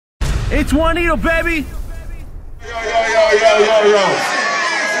It's Juanyto, baby. Yo.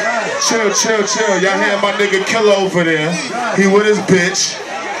 Chill. Y'all hear my nigga Killer over there. He with his bitch.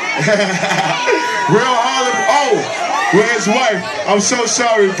 Real Harlem. Oh, with his wife. I'm so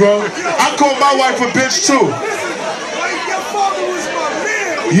sorry, bro. I call my wife a bitch too.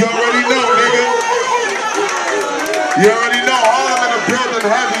 You already know, nigga. You already know. Harlem in the building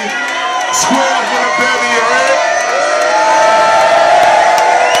heavy. Square up in the building, you heard?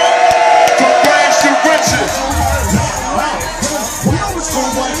 From rags to riches.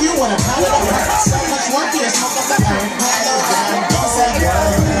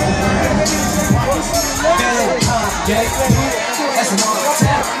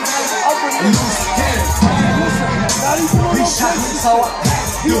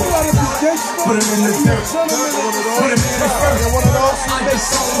 Put him in the dirt. Put him in the first. I'm just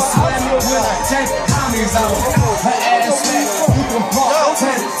so slammed when I take commies out. Her ass fat, you can park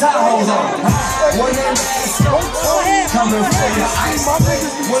 10 Tahoes on. When them ass coming for your ice.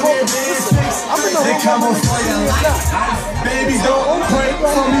 When them red sticks, they coming for your life. Baby, don't pray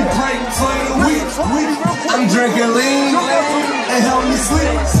for me, pray for the weak. I'm drinking lean and help me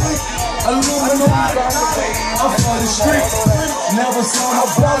sleep. Illuminati, I'm for the streets. Never saw no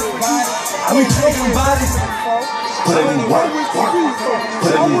body. We taking bodies. Put it in work.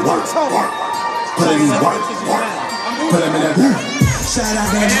 Put it in work. Put it in work. Put him in that dirt.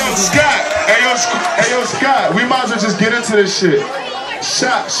 Hey yo, Scott. We might as well just get into this shit.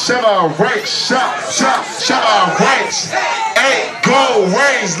 Shut our ranks. Shut our ranks. 8 gold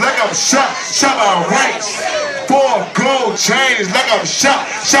rings like I'm shut our ranks. 4 gold chains like I'm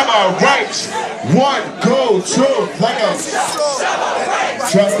shut our ranks. 1 gold tooth like I'm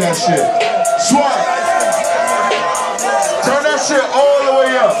trust that shit. Swat. Turn that shit all the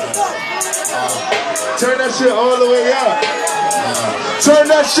way up. Turn that shit all the way up. Turn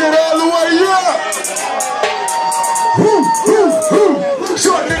that shit all the way up.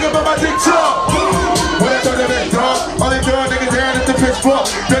 Short nigga but my dick talk. When I turn that big dog, only girl nigga down at the pitchfork.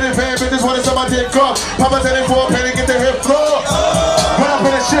 Dirty van bitches wanna suck my dick off. Papa said it for a penny, get the hip floor. When I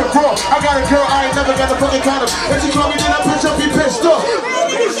put that shit raw, I got a girl, I ain't never got a fucking condom. If she call me, then I push up, be pissed off.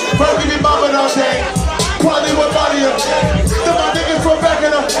 Ferg be mobbing all day. Probably with body up. Then my niggas from back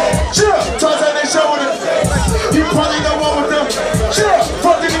in the chill. Toss that they showing it. You probably know what with them. Chill.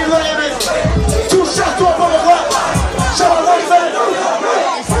 Fucking me laying it. 2 shots off on the block. Show my right leg.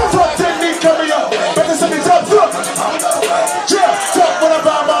 Front technique coming up. Better send me top. Chill. Talk when I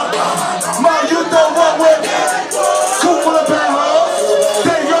buy my you know what with me. Cool full of bad hoes.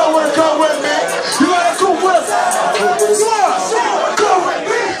 They always come with me. You ain't cool with me. Go with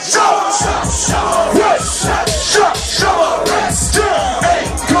me. Show. Shut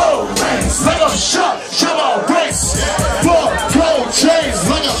my race. 4 gold chains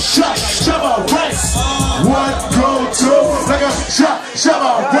like a shut my race. 1 gold tooth like a shut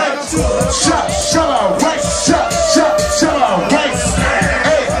my race. Shut my race. Shut my race.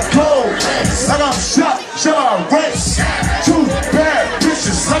 8 gold like a shut my race. 2 bad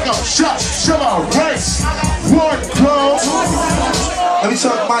bitches like a shut my race. 1 gold. Let me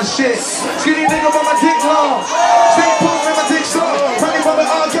talk my shit. Skinny nigga but my dick long. Big pump and my dick strong. Probably bumping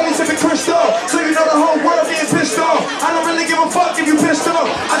all Kelly sipping crystal. So you know the whole world getting pissed off. I don't really give a fuck if you pissed off.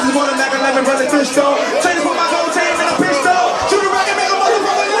 I just want a Mac 11 run the twist off. Change for my gold chain and a pistol. Shoot a rock and make a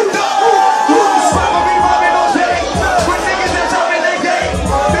motherfucker lift off. Spot me robbing all day. When niggas that chopping they gay.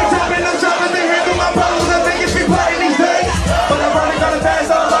 They chopping them choppers, they handle my problems. I think it's be plotting these days. But I'm running on the fast,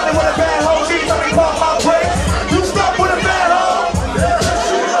 I'm running with a bad hoe. She's let me pop my break. You stop with a bad hoe.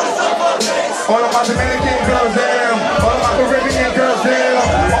 All of my Dominican girls down. All of my Caribbean girls down.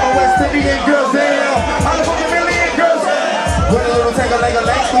 All my West Indian girls down. All the fucking million girls down. With a little tangle like a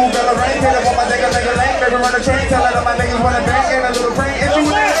lake. School got a rain. Hit up on my nigga like a lake. Baby run a train. Tell all my niggas wanna bang. And a little brain. If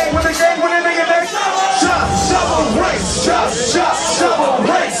you with the gang, with a nigga next. Shovel race. Shovel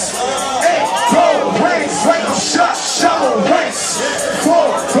race. 8 gold rings like a shovel race. 4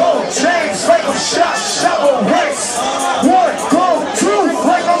 gold chains like a shovel race. 1 gold tooth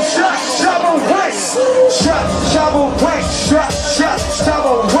like a shovel race. Shovel race.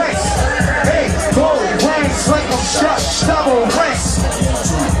 Shovel race. 8 gold rings like a shovel race.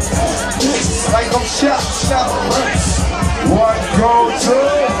 Like I'm shovel race. 1 gold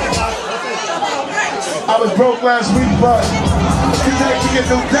tooth. I was broke last week, but today we get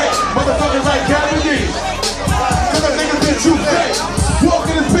new day. Motherfuckers like Japanese. Cause them niggas been too fake.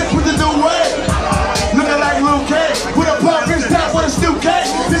 Walking this bitch with the new way. Looking like Luke K. With a pop bitch down with a stew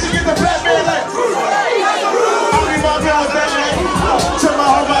cake. Did you get the Batman like? I leave my girl with Batman. Tell my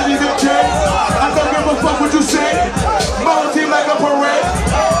whole body's okay. I don't give a fuck what you say. My whole team like a parade.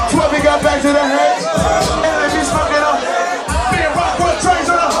 12 we got to the head. And let me smoke it up. Being rock with trains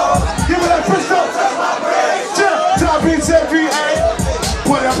on the give me that pistol. Top beats every A.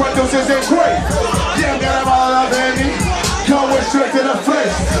 Put up producers in great. Yeah, got them all up in me. Going straight to the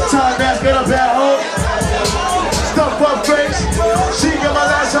face. Time that's got a bad hole. Stuff up face. She got my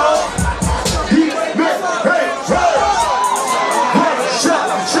last hole. He make, hey, hey.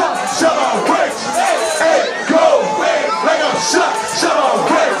 Shot, my brakes. Hey, go. Like a shot, my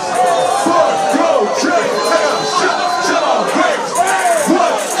brakes. 4, go, 3. Like a shot, my brakes. 1,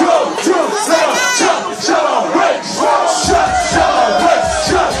 go, 2. Like a shot, my brakes. Shot, my brakes.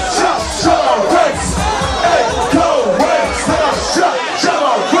 Shot, my brakes. Hey, go, wait. Like a shot,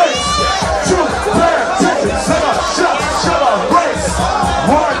 my brakes. 2, bad tickets. Like a shot, my brakes.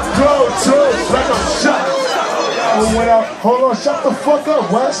 1, go, 2. Like a shot. Hold on, shut the fuck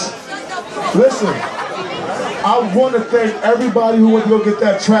up, Wes. Listen, I want to thank everybody who went to go get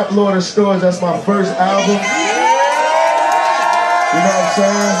that Trap Lord in stores. That's my first album. You know what I'm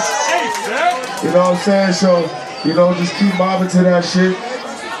saying? You know what I'm saying? So, you know, just keep mobbing to that shit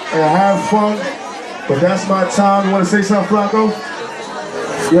and have fun. But that's my time. You want to say something, Flacco?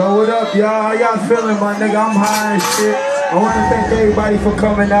 Yo, what up, y'all? How y'all feeling, my nigga? I'm high and shit. I want to thank everybody for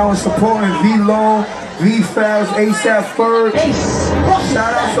coming out and supporting V-Long, V-Fals, ASAP Ferg.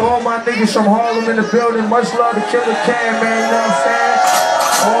 Shout out to all my niggas from Harlem in the building. Much love to Killer Cam, man. You know what I'm saying?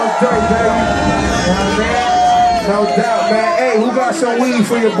 All day, baby. You know what I'm saying? No doubt, man. Hey, who got some weed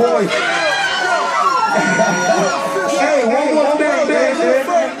for your boy? Hey, one more thing, man.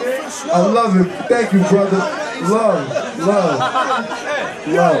 I love it. Thank you, brother. Love.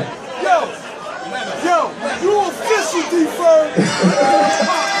 Yo, you official, D-Ferg.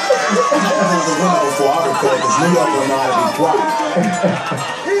 I was the winner before I recorded because New York will know how to be quiet.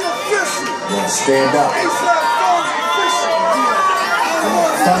 He official. Yeah, stand up. ASAP Ferg official.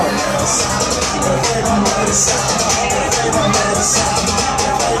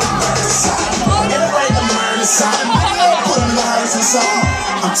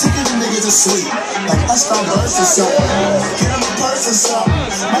 I'm taking the niggas to sleep, like I start verse or something. Get him a purse or something,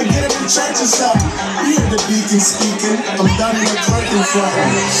 might get him in church or something. You hear the deacon speaking, I'm done in the clerk in front.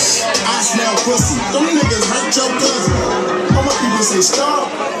 I smell pussy, them niggas hurt your cousin. All my people say stop,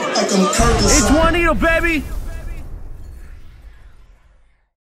 like I'm Kirk or something. It's Juanyto, baby.